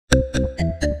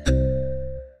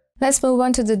Let's move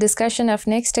on to the discussion of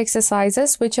next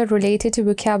exercises which are related to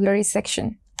vocabulary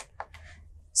section.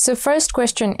 So first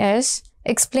question is,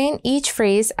 explain each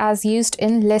phrase as used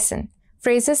in lesson.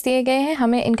 Phrases दिए गए हैं,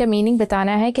 हमें इनका meaning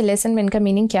बताना है कि lesson में इनका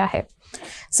meaning क्या है.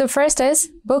 So first is,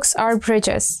 books are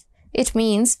bridges. It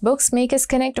means books make us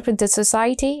connect with the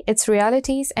society, its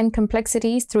realities and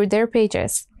complexities through their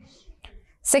pages.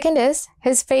 Second is,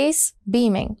 his face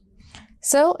beaming.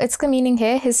 So its meaning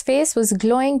here, his face was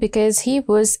glowing because he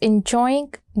was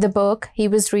enjoying the book he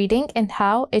was reading and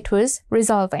how it was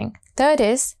resolving. Third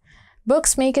is,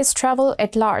 books make us travel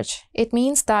at large. It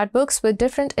means that books with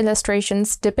different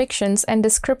illustrations, depictions, and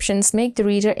descriptions make the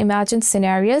reader imagine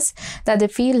scenarios that they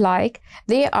feel like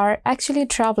they are actually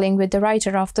traveling with the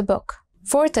writer of the book.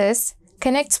 Fourth is,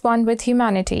 connects one with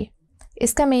humanity.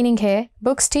 Iska meaning here,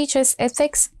 books teach us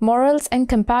ethics, morals, and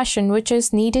compassion which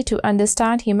is needed to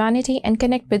understand humanity and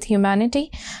connect with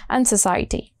humanity and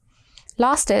society.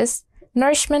 Last is,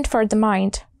 nourishment for the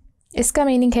mind. Iska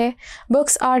meaning hai,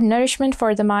 books are nourishment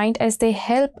for the mind as they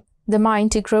help the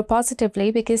mind to grow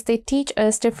positively because they teach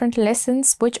us different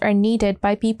lessons which are needed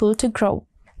by people to grow.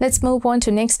 Let's move on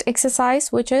to next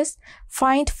exercise which is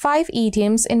find 5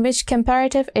 idioms in which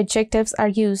comparative adjectives are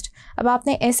used. अब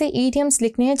आपने ऐसे idioms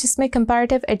लिखने हैं जिसमें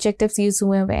comparative adjectives use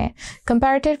हुए हैं.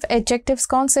 Comparative adjectives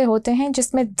कौन से होते हैं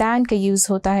जिसमें than का use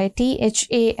होता है,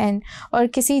 THAN, और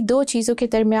किसी दो चीज़ों के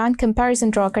दरमियान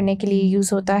comparison draw करने के लिए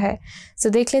use होता है.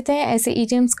 So देख लेते हैं ऐसे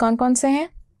idioms कौन कौन से हैं.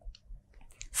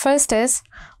 First is,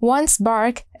 one's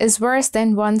bark is worse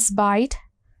than one's bite.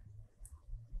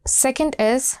 Second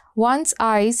is, one's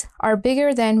eyes are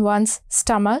bigger than one's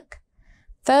stomach.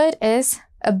 Third is,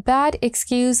 a bad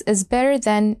excuse is better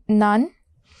than none.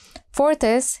 Fourth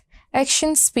is,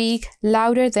 actions speak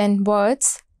louder than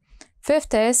words.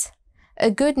 Fifth is,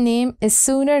 a good name is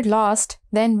sooner lost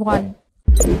than won.